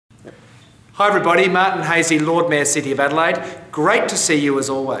Hi everybody, Martin Hazy, Lord Mayor, City of Adelaide. Great to see you as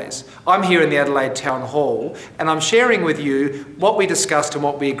always. I'm here in the Adelaide Town Hall and I'm sharing with you what we discussed and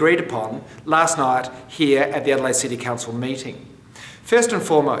what we agreed upon last night here at the Adelaide City Council meeting. First and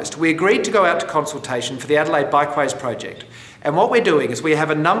foremost, we agreed to go out to consultation for the Adelaide Bikeways project. And what we're doing is we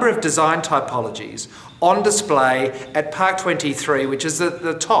have a number of design typologies on display at Park 23, which is at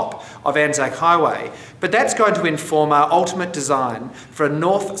the top of Anzac Highway. But that's going to inform our ultimate design for a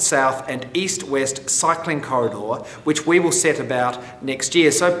north, south and east-west cycling corridor, which we will set about next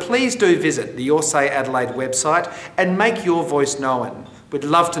year. So please do visit the Your Say Adelaide website and make your voice known. We'd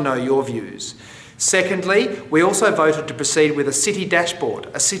love to know your views. Secondly, we also voted to proceed with a city dashboard,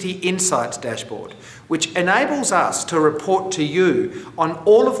 a city insights dashboard, which enables us to report to you on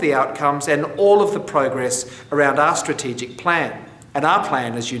all of the outcomes and all of the progress around our strategic plan. And our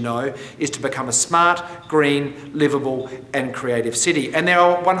plan, as you know, is to become a smart, green, livable and creative city. And there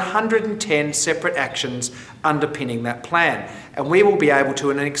are 110 separate actions underpinning that plan. And we will be able to,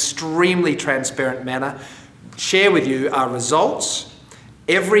 in an extremely transparent manner, share with you our results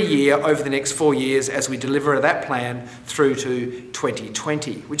every year over the next 4 years as we deliver that plan through to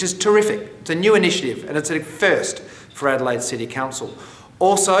 2020, which is terrific. It's a new initiative and it's a first for Adelaide City Council.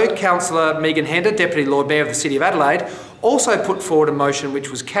 Also, Councillor Megan Hender, Deputy Lord Mayor of the City of Adelaide, also put forward a motion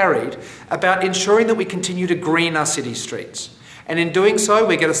which was carried about ensuring that we continue to green our city streets. And in doing so,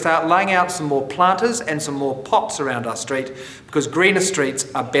 we're going to start laying out some more planters and some more pots around our street, because greener streets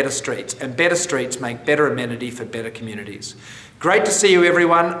are better streets, and better streets make better amenity for better communities. Great to see you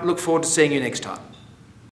everyone. Look forward to seeing you next time.